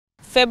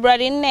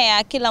Februari 4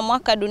 ya kila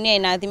mwaka dunia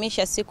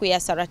inaadhimisha siku ya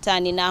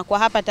saratani, na kwa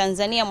hapa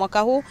Tanzania mwaka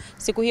huu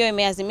siku hiyo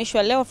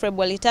imeadhimishwa leo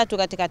Februari 3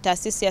 katika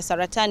taasisi ya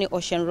Saratani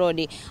Ocean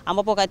Road,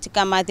 ambapo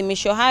katika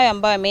maadhimisho hayo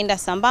ambayo yameenda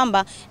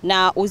sambamba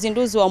na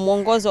uzinduzi wa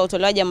mwongozo wa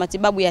utolewaji wa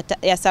matibabu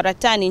ya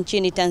saratani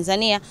nchini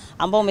Tanzania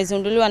ambao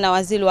umezinduliwa na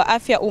Waziri wa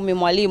Afya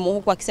Mwalimu,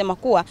 huku akisema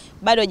kuwa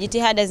bado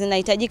jitihada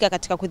zinahitajika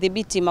katika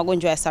kudhibiti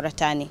magonjwa ya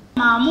saratani.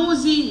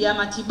 Maamuzi ya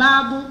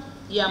matibabu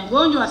ya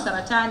mgonjwa wa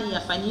saratani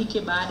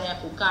yafanyike baada ya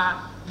kukaa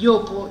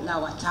jopo la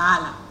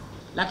wataalamu.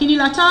 Lakini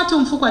la tatu,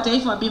 mfuko wa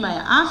taifa wa bima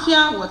ya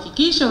afya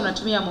uhakikishe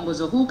unatumia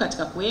mwongozo huu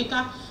katika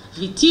kuweka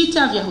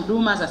vitita vya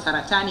huduma za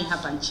saratani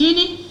hapa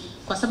nchini,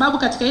 kwa sababu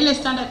katika ile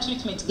standard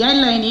treatment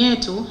guideline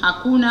yetu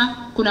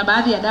kuna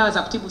baadhi ya dawa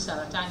za kutibu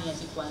saratani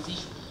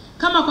hazikuanzishwa.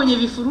 Kama kwenye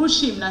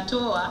vifurushi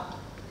mnatoa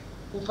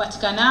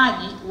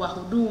upatikanaji wa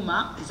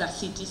huduma za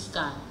CT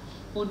scan,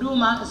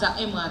 huduma za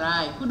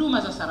MRI,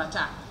 huduma za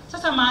saratani.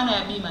 Sasa maana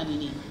ya bima ni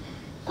nini?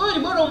 Kwa hiyo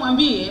ni bora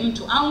umwambie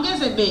mtu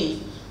aongeze bei,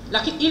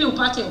 lakini ili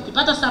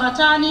ukipata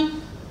saratani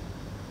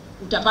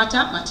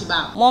utapata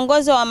matibabu.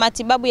 Mwongozo wa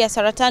matibabu ya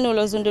saratani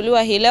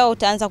uliozinduliwa hii leo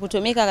utaanza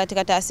kutumika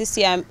katika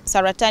taasisi ya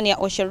saratani ya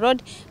Ocean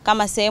Road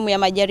kama sehemu ya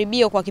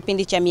majaribio kwa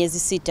kipindi cha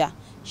miezi 6.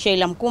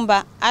 Sheila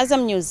Mkumba,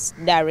 Azam News,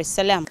 Dar es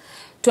Salaam.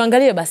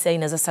 Tuangalie basi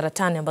aina za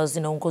saratani ambazo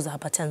zinaongoza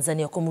hapa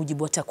Tanzania kwa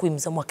mujibu wa takwimu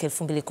za mwaka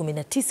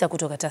 2019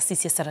 kutoka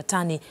taasisi ya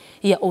saratani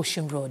ya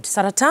Ocean Road.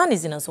 Saratani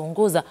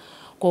zinazoongoza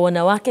kwa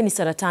wanawake ni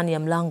saratani ya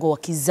mlango wa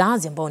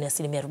kizazi ambao ni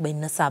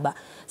 47%,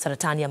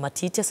 saratani ya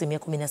matiti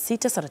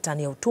 16%,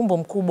 saratani ya utumbo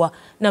mkubwa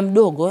na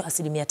mdogo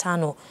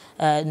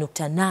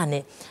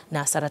 5.8%,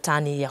 na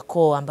saratani ya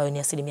koo ambayo ni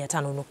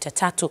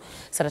 5.3%,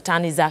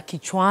 saratani za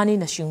kichwani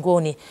na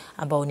shingoni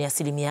ambao ni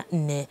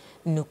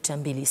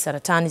 4.2%.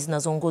 Saratani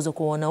zinazoongoza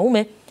kwa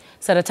wanaume: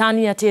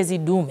 saratani ya tezi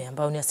dume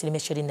ambayo ni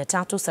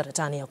 23%,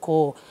 saratani ya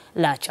koo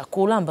la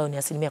chakula ambayo ni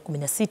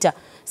 16%,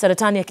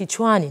 saratani ya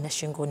kichwani na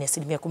shingoni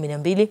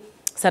 12%,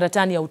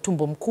 saratani ya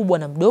utumbo mkubwa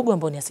na mdogo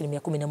ambayo ni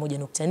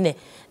 11.4%,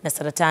 na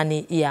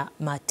saratani ya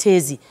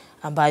matezi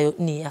ambayo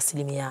ni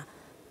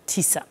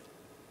 9%.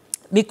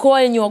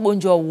 Mikoa yenye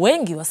wagonjwa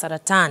wengi wa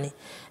saratani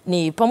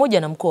ni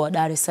pamoja na mkoa wa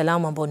Dar es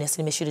Salaam ambao ni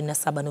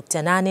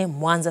 27.8%,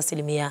 Mwanza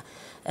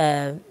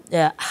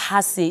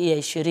hasi ya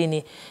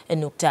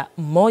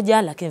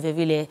 20.1%, lakini vile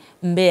vile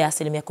Mbeya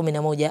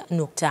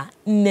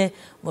 11.4%,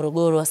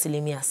 Morogoro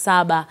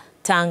 7%,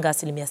 Tanga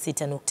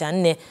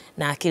 6.4%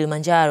 na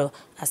Kilimanjaro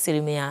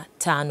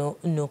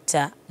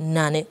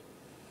 5.8%.